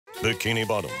Bikini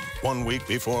Bottom. 1 week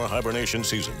before hibernation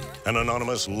season, an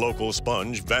anonymous local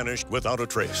sponge vanished without a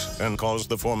trace and caused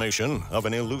the formation of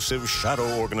an elusive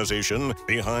shadow organization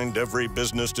behind every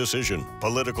business decision,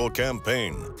 political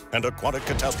campaign, and aquatic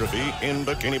catastrophe in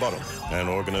Bikini Bottom. An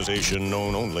organization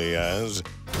known only as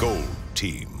Gold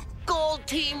Team. Gold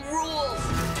Team rules!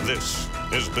 This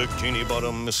is Bikini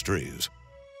Bottom Mysteries.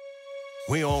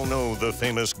 We all know the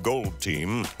famous Gold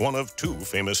Team, one of two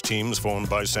famous teams formed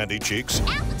by Sandy Cheeks.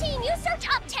 Alpha Team, you search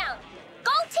uptown.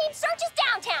 Gold Team searches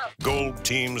downtown. Gold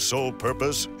Team's sole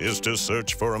purpose is to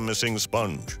search for a missing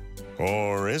sponge.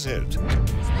 Or is it?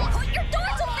 Put your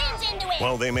dorsal fins into it.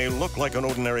 While they may look like an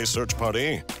ordinary search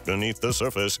party, beneath the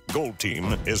surface, Gold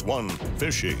Team is one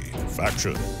fishy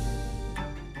faction.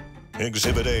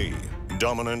 Exhibit A.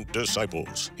 Dominant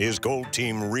Disciples. Is Gold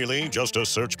Team really just a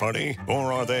search party?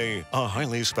 Or are they a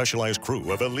highly specialized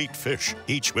crew of elite fish,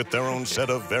 each with their own set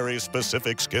of very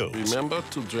specific skills? Remember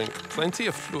to drink plenty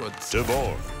of fluids.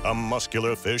 Tabor, a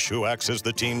muscular fish who acts as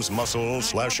the team's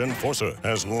muscle/enforcer,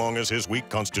 as long as his weak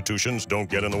constitutions don't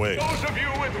get in the way. Those of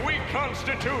you with weak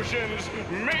constitutions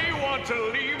may want to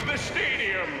leave the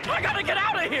stadium. I gotta get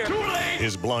out of here! Too late!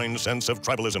 His blind sense of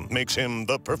tribalism makes him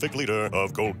the perfect leader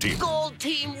of Gold Team. Gold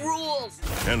Team rules!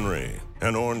 Henry,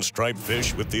 an orange-striped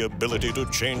fish with the ability to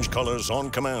change colors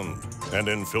on command and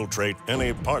infiltrate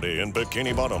any party in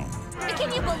Bikini Bottom.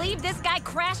 Can you believe this guy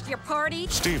crashed your party?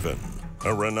 Stephen,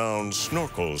 a renowned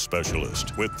snorkel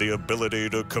specialist with the ability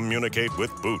to communicate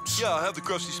with boots. Yeah, I'll have the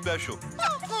crusty special.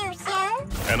 Thank you, sir.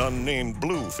 An unnamed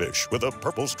blue fish with a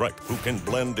purple stripe who can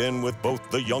blend in with both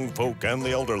the young folk and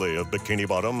the elderly of Bikini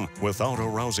Bottom without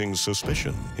arousing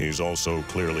suspicion. He's also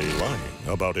clearly lying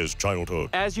about his childhood.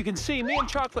 As you can see, me and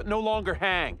Chocolate no longer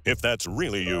hang. If that's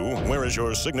really you, where is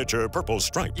your signature purple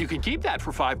stripe? You can keep that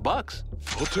for $5.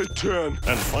 I'll take 10.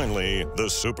 And finally, the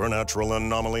supernatural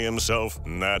anomaly himself,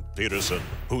 Nat Peterson,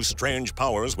 whose strange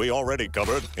powers we already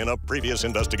covered in a previous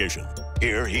investigation.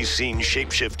 Here he's seen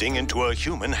shape-shifting into a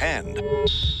human hand.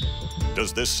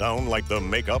 Does this sound like the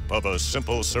makeup of a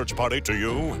simple search party to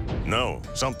you? No,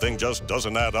 something just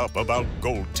doesn't add up about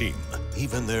Gold Team.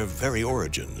 Even their very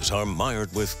origins are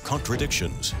mired with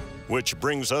contradictions. Which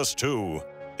brings us to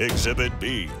Exhibit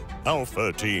B,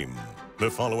 Alpha Team. The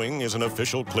following is an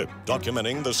official clip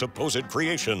documenting the supposed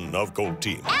creation of Gold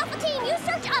Team. Alpha Team, you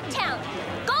search uptown.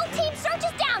 Gold Team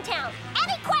searches downtown.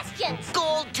 Any questions?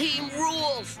 Gold Team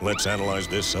rules! Let's analyze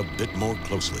this a bit more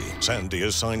closely. Sandy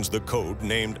assigns the code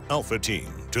named Alpha Team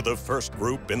to the first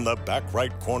group in the back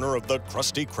right corner of the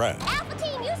Krusty Krab. Alpha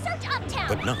Team, you search uptown.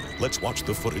 But now, let's watch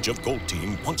the footage of Gold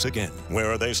Team once again.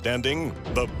 Where are they standing?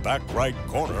 The back right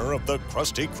corner of the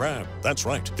Krusty Krab. That's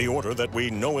right, the order that we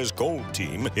know as Gold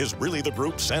Team is really the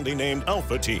group Sandy named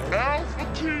Alpha Team.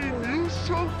 Alpha Team, you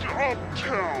search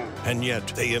uptown. And yet,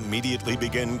 they immediately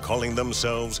begin calling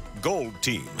themselves Gold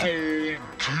Team. Gold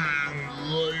Team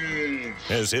rules.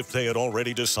 As if they had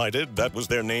already decided that was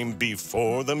their name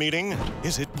before the meeting?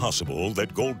 Is it possible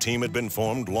that Gold Team had been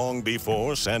formed long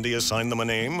before Sandy assigned them a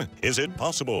name? Is it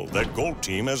possible that Gold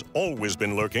Team has always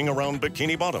been lurking around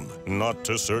Bikini Bottom, not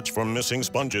to search for missing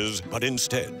sponges, but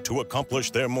instead to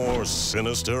accomplish their more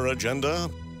sinister agenda?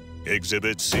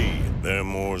 Exhibit C, their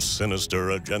more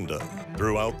sinister agenda.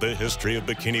 Throughout the history of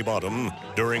Bikini Bottom,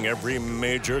 during every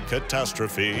major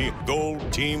catastrophe,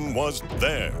 Gold Team was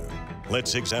there.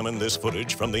 Let's examine this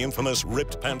footage from the infamous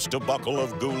ripped pants debacle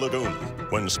of Goo Lagoon.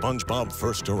 When SpongeBob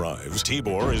first arrives,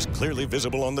 Tibor is clearly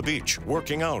visible on the beach,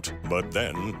 working out. But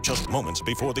then, just moments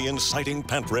before the inciting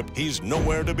pant rip, he's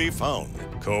nowhere to be found.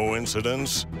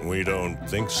 Coincidence? We don't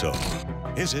think so.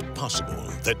 Is it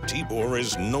possible that Tibor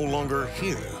is no longer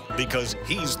here because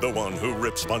he's the one who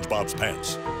ripped SpongeBob's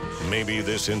pants? Maybe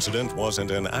this incident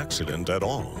wasn't an accident at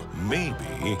all. Maybe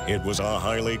it was a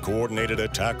highly coordinated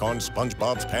attack on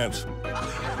SpongeBob's pants.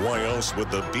 Why else would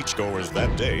the beachgoers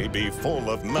that day be full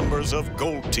of members of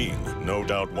Gold Team, no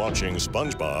doubt watching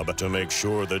SpongeBob to make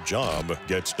sure the job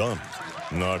gets done?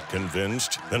 Not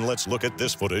convinced? Then let's look at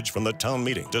this footage from the town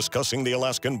meeting discussing the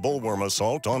Alaskan bullworm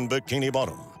assault on Bikini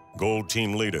Bottom. Gold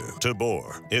Team leader,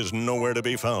 Tabor, is nowhere to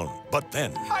be found. But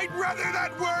then... I'd rather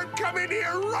that worm come in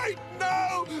here right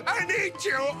now and eat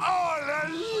you all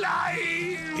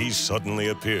alive! he suddenly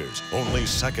appears, only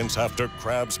seconds after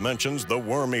Krabs mentions the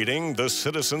worm eating the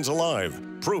citizens alive,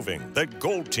 proving that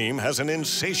Gold Team has an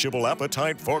insatiable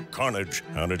appetite for carnage.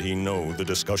 How did he know the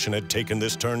discussion had taken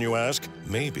this turn, you ask?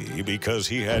 Maybe because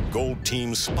he had Gold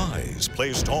Team spies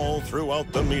placed all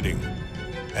throughout the meeting.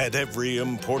 At every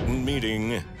important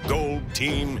meeting, Gold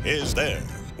Team is there.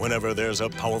 Whenever there's a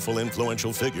powerful,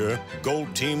 influential figure,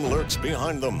 Gold Team lurks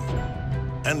behind them.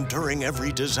 And during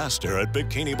every disaster at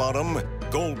Bikini Bottom,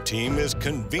 Gold Team is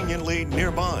conveniently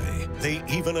nearby. They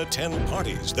even attend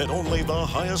parties that only the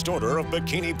highest order of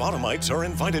Bikini Bottomites are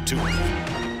invited to.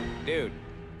 Dude,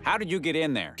 how did you get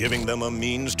in there? Giving them a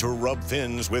means to rub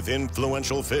fins with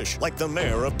influential fish like the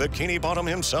mayor of Bikini Bottom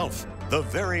himself. The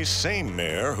very same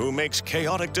mayor who makes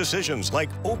chaotic decisions like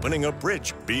opening a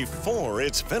bridge before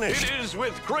it's finished. It is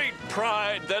with great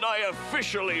pride that I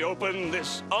officially open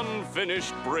this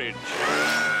unfinished bridge.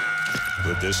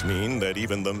 Could this mean that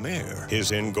even the mayor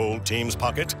is in Gold Team's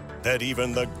pocket? That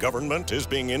even the government is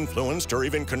being influenced or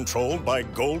even controlled by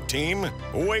Gold Team?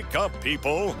 Wake up,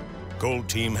 people! Gold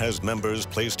Team has members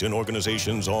placed in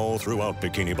organizations all throughout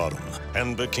Bikini Bottom.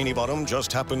 And Bikini Bottom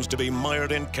just happens to be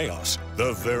mired in chaos,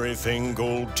 the very thing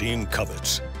Gold Team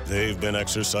covets. They've been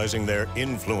exercising their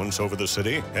influence over the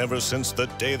city ever since the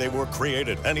day they were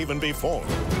created, and even before.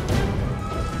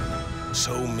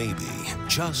 So maybe,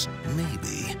 just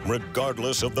maybe,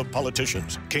 regardless of the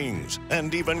politicians, kings,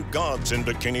 and even gods in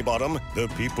Bikini Bottom, the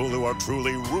people who are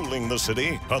truly ruling the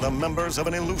city are the members of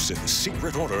an elusive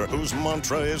secret order whose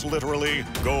mantra is literally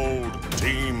Gold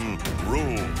Team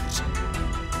Rules.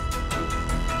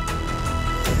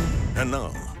 And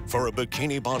now, for a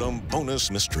Bikini Bottom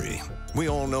bonus mystery. We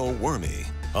all know Wormy,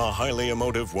 a highly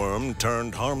emotive worm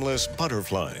turned harmless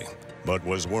butterfly. But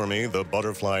was Wormy the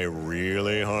butterfly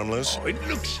really harmless? Oh, it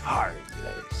looks harmless.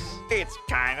 It's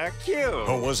kinda cute.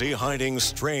 Or was he hiding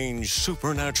strange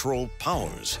supernatural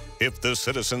powers? If the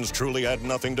citizens truly had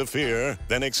nothing to fear,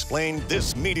 then explain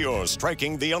this meteor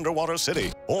striking the underwater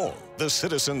city, or the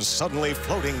citizens suddenly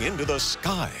floating into the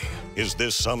sky. Is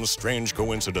this some strange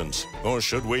coincidence, or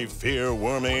should we fear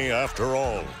Wormy after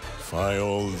all?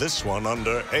 File this one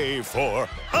under A for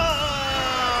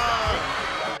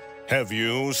Have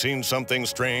you seen something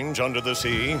strange under the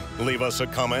sea? Leave us a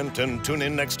comment and tune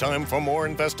in next time for more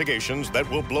investigations that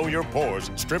will blow your pores,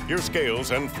 strip your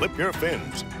scales, and flip your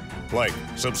fins. Like,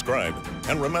 subscribe,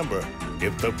 and remember,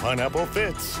 if the pineapple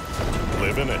fits,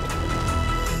 live in it.